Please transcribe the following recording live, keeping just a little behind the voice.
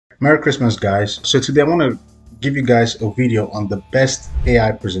Merry Christmas, guys. So today I want to give you guys a video on the best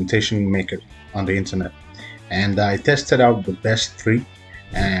AI presentation maker on the internet. And I tested out the best three,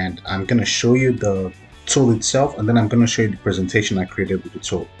 and I'm going to show you the tool itself, and then I'm going to show you the presentation I created with the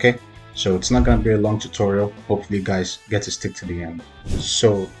tool, okay? So it's not going to be a long tutorial. Hopefully you guys get to stick to the end.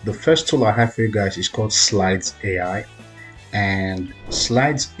 So the first tool I have for you guys is called Slides AI. And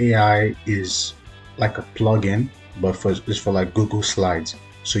Slides AI is like a plugin, but it's for like Google Slides.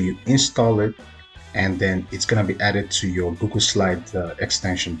 So you install it, and then it's gonna be added to your Google Slide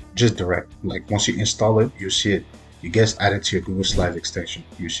extension, just direct. Like once you install it, you see it. It gets added to your Google Slide extension.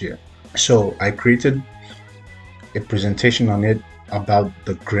 You see it. So I created a presentation on it about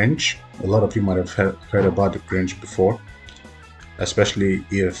the Grinch. A lot of you might have heard about the Grinch before, especially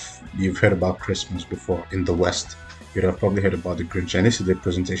if you've heard about Christmas before in the West. You'd have probably heard about the Grinch, and this is the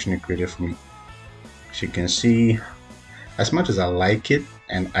presentation it created for me. As you can see, as much as I like it,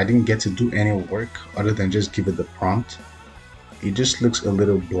 and I didn't get to do any work other than just give it the prompt, it just looks a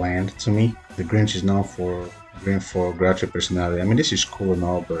little bland to me. The Grinch is known for grouchy personality. I mean, this is cool and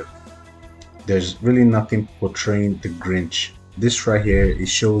all, but there's really nothing portraying the Grinch. This right here, it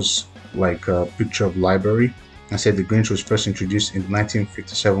shows like a picture of library. I said the Grinch was first introduced in the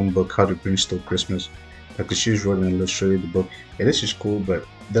 1957 book How the Grinch Stole Christmas. Dr. Seuss wrote and illustrated the book. Yeah, this is cool, but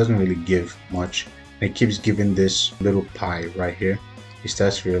it doesn't really give much. And it keeps giving this little pie right here. It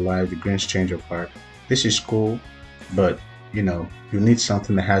starts to realize the Grinch change of heart. This is cool, but you know, you need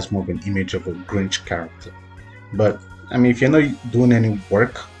something that has more of an image of a Grinch character. But I mean, if you're not doing any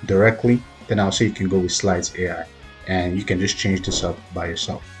work directly, then I'll say you can go with Slides AI, and you can just change this up by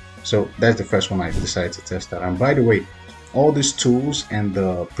yourself. So that's the first one I decided to test out. And by the way, all these tools and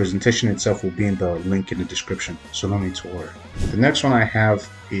the presentation itself will be in the link in the description, so no need to worry. The next one I have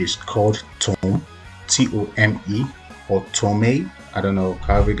is called Tome, T-O-M-E, or Tome. I don't know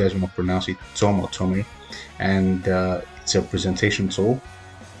however you guys want to pronounce it, Tome or Tome. And it's a presentation tool.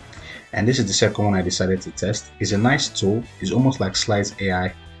 And this is the second one I decided to test. It's a nice tool. It's almost like Slides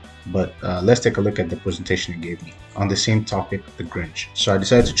AI, but let's take a look at the presentation it gave me on the same topic, the Grinch. So I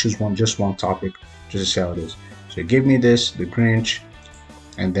decided to choose just one topic, just to see how it is. So it gave me this, the Grinch,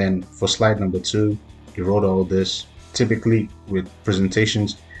 and then for slide number 2, he wrote all this. Typically with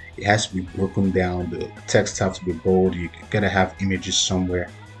presentations, it has to be broken down. The text has to be bold. You gotta have images somewhere.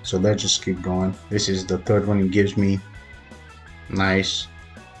 So let's just keep going. This is the third one it gives me. Nice.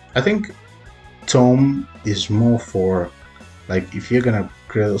 I think Tome is more for like if you're gonna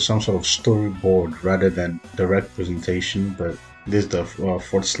create some sort of storyboard rather than direct presentation. But this is the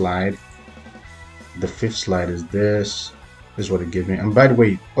fourth slide. The fifth slide is this. This is what it gives me. And by the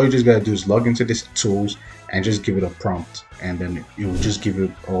way, all you just gotta do is log into this tools and just give it a prompt, and then it will just give it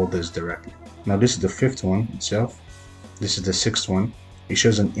all this directly. Now this is the fifth one itself. This is the sixth one. It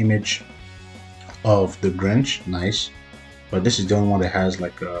shows an image of the Grinch. Nice. But this is the only one that has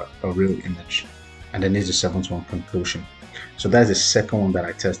like a real image. And then there's the seventh one, conclusion. So that's the second one that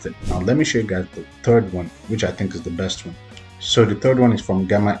I tested. Now let me show you guys the third one, which I think is the best one. So the third one is from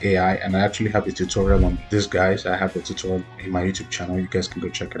Gamma AI, and I actually have a tutorial on this, guys. I have a tutorial in my YouTube channel. You guys can go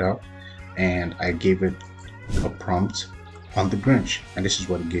check it out. And I gave it a prompt on the Grinch, and this is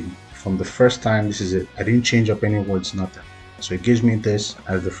what it gave me. From the first time, this is it. I didn't change up any words, nothing. So it gives me this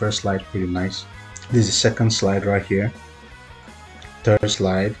as the first slide, pretty nice. This is the second slide right here. Third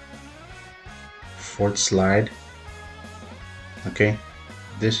slide. Fourth slide. Okay.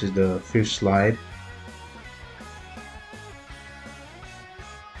 This is the fifth slide.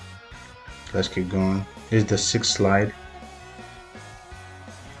 Let's keep going. This is the sixth slide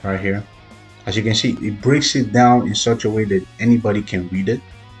right here. As you can see, it breaks it down in such a way that anybody can read it,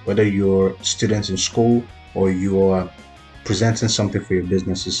 whether you're students in school or you're presenting something for your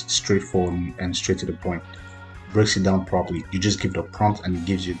business. Is straightforward and straight to the point. It breaks it down properly. You just give it a prompt and it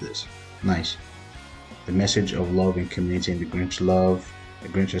gives you this. Nice. The message of love and community in the Grinch love. The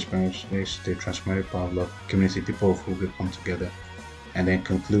Grinch experience is the transformative power of love, community, people who will come together. And then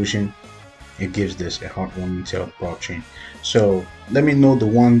conclusion. It gives this a heartwarming tale of proud change. So let me know the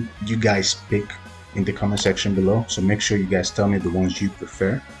one you guys pick in the comment section below. So make sure you guys tell me the ones you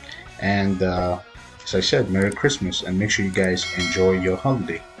prefer. And as I said, Merry Christmas, and make sure you guys enjoy your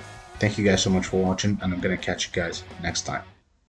holiday. Thank you guys so much for watching, and I'm gonna catch you guys next time.